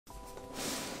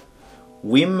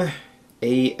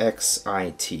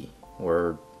WIMAXIT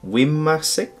or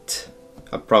WIMAXIT.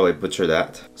 I'll probably butcher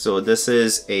that. So this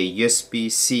is a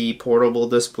USB-C portable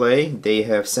display. They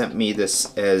have sent me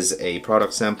this as a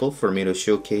product sample for me to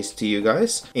showcase to you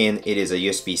guys. And it is a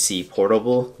USB-C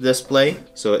portable display.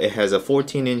 So it has a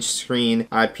 14-inch screen,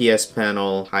 IPS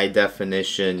panel, high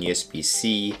definition,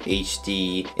 USB-C,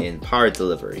 HD, and power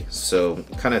delivery. So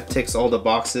it kind of ticks all the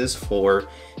boxes for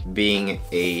being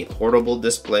a portable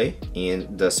display,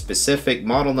 and the specific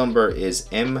model number is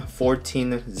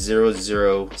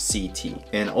M1400CT.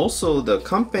 And also the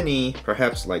company,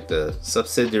 perhaps like the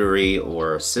subsidiary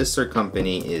or sister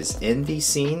company, is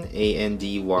Andycine,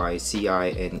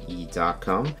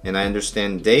 ANDYCINE.com, and I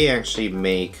understand they actually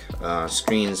make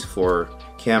screens for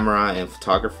camera and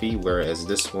photography, whereas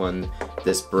this brand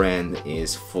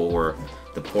is for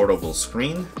the portable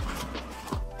screen.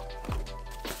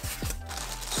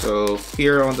 So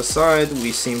here on the side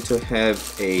we seem to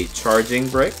have a charging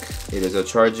brick. It is a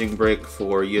charging brick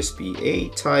for USB-A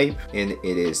type, and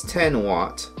it is 10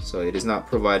 watt, so it is not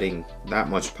providing that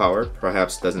much power,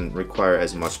 perhaps doesn't require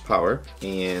as much power.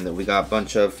 And we got a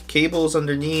bunch of cables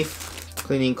underneath,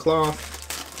 cleaning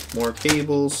cloth, more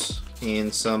cables,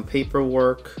 and some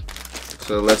paperwork.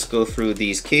 So let's go through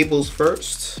these cables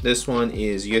first. This one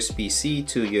is USB-C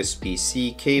to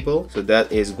USB-C cable. So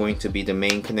that is going to be the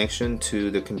main connection to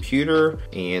the computer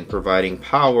and providing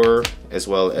power as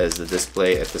well as the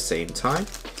display at the same time.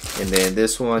 And then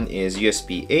this one is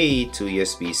USB-A to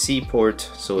USB-C port.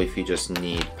 So if you just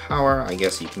need power, I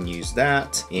guess you can use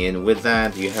that. And with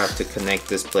that, you have to connect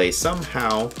display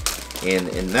somehow. And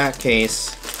in that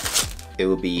case, it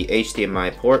will be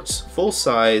HDMI ports, full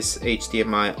size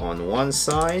HDMI on one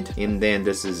side, and then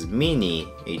this is mini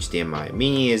HDMI.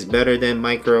 Mini is better than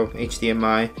micro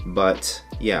HDMI, but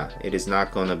yeah, it is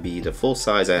not gonna be the full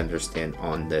size, I understand,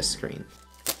 on this screen.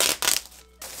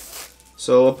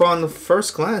 So upon the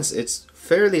first glance, it's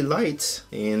fairly light,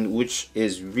 and which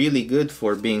is really good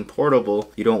for being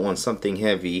portable. You don't want something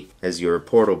heavy as your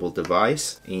portable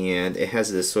device. And it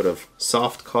has this sort of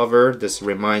soft cover. This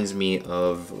reminds me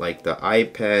of like the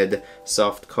iPad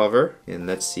soft cover. And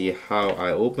let's see how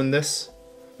I open this.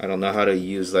 I don't know how to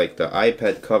use like the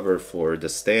iPad cover for the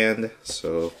stand,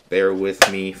 so bear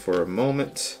with me for a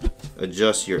moment.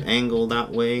 Adjust your angle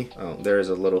that way. Oh, there's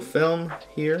a little film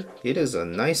here. It is a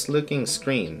nice looking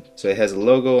screen. So it has a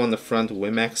logo on the front,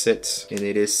 WIMAXIT, and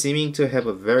it is seeming to have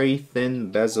a very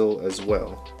thin bezel as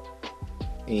well.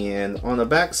 And on the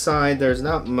back side, there's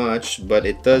not much, but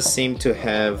it does seem to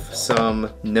have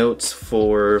some notes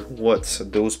for what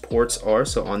those ports are.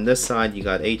 So on this side, you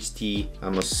got HD,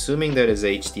 I'm assuming that is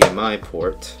HDMI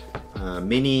port,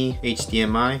 mini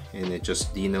HDMI, and it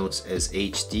just denotes as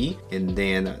HD. And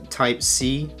then Type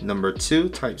C number 2,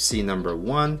 Type C number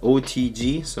 1,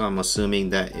 OTG, so I'm assuming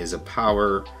that is a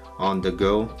power on the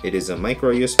go. It is a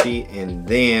micro USB, and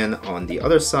then on the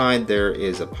other side there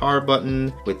is a power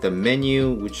button with the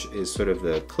menu, which is sort of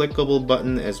the clickable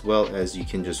button, as well as you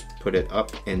can just put it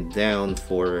up and down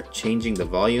for changing the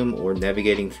volume or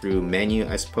navigating through menu,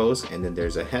 I suppose. And then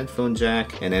there's a headphone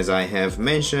jack, and as I have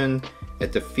mentioned,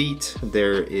 at the feet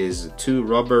there is 2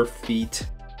 rubber feet,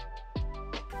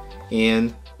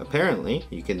 and apparently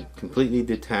you can completely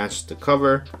detach the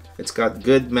cover. It's got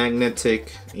good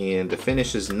magnetic and the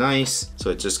finish is nice,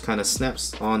 so it just kind of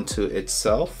snaps onto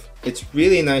itself. It's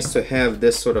really nice to have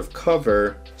this sort of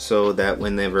cover so that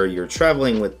whenever you're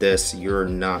traveling with this, you're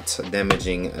not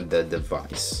damaging the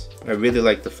device. I really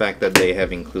like the fact that they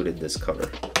have included this cover.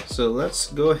 So let's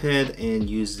go ahead and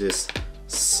use this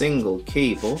single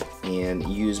cable and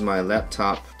use my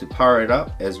laptop to power it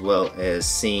up, as well as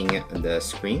seeing the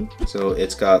screen. So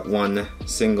it's got one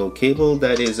single cable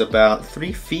that is about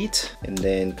 3 feet, and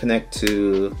then connect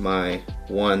to my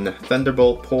one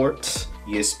Thunderbolt port,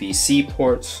 USB-C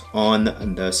port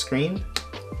on the screen.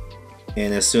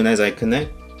 And as soon as I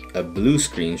connect, a blue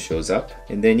screen shows up,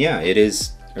 and then yeah, it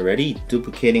is already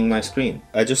duplicating my screen.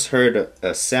 I just heard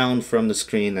a sound from the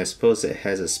screen. I suppose it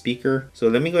has a speaker. So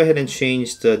let me go ahead and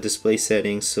change the display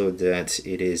settings so that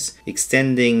it is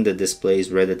extending the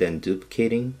displays rather than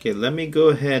duplicating. Okay, let me go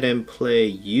ahead and play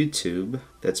YouTube.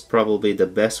 That's probably the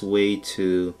best way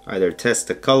to either test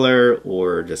the color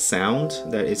or the sound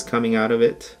that is coming out of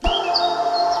it.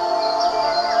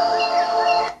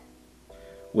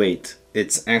 Wait,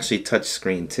 it's actually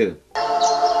touchscreen too.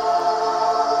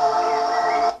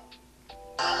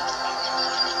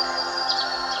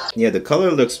 Yeah, the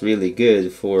color looks really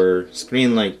good for a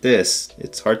screen like this.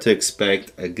 It's hard to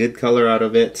expect a good color out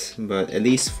of it, but at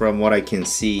least from what I can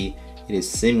see, it is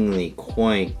seemingly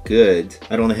quite good.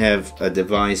 I don't have a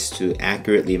device to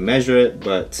accurately measure it,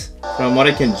 but from what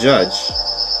I can judge,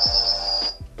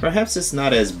 perhaps it's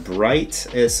not as bright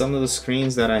as some of the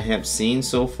screens that I have seen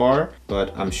so far,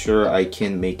 but I'm sure I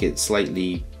can make it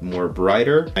slightly more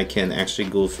brighter. I can actually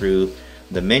go through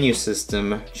the menu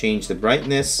system, change the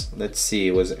brightness. Let's see,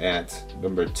 it was at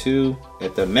number 2.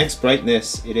 At the max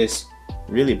brightness, it is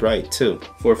really bright too.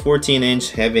 For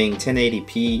 14-inch, having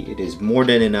 1080p, it is more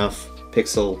than enough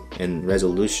pixel and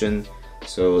resolution.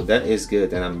 So that is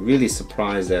good, and I'm really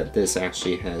surprised that this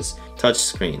actually has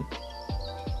touchscreen.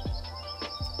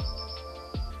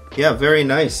 Yeah, very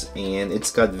nice, and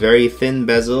it's got very thin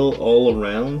bezel all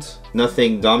around.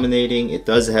 Nothing dominating. It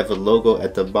does have a logo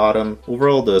at the bottom.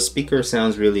 Overall, the speaker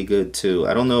sounds really good too.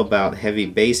 I don't know about heavy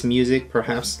bass music,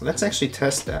 perhaps. Let's actually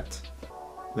test that.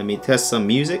 Let me test some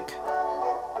music.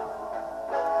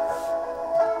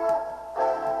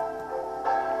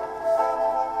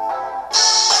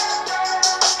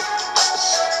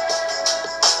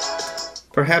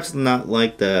 Perhaps not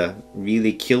like the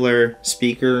really killer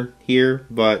speaker here,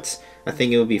 but I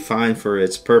think it will be fine for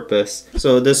its purpose.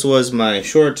 So this was my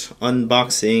short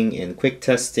unboxing and quick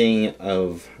testing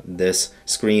of this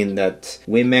screen that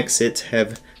WIMAXIT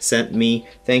have sent me.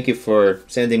 Thank you for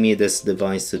sending me this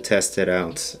device to test it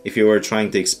out. If you were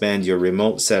trying to expand your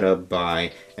remote setup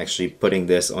by actually putting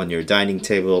this on your dining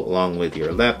table along with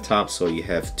your laptop, so you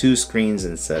have 2 screens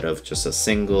instead of just a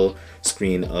single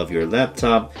screen of your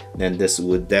laptop, then this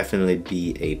would definitely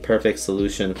be a perfect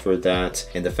solution for that.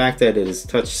 And the fact that it is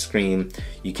touchscreen,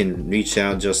 you can reach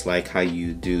out just like how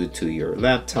you do to your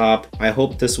laptop. I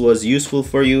hope this was useful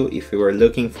for you if you were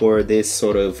looking for this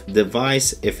sort of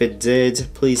device. If it did,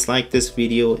 please like this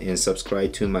video and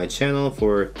subscribe to my channel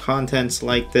for contents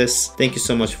like this. Thank you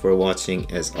so much for watching.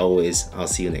 As always, I'll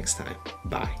see you next time.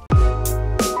 Bye.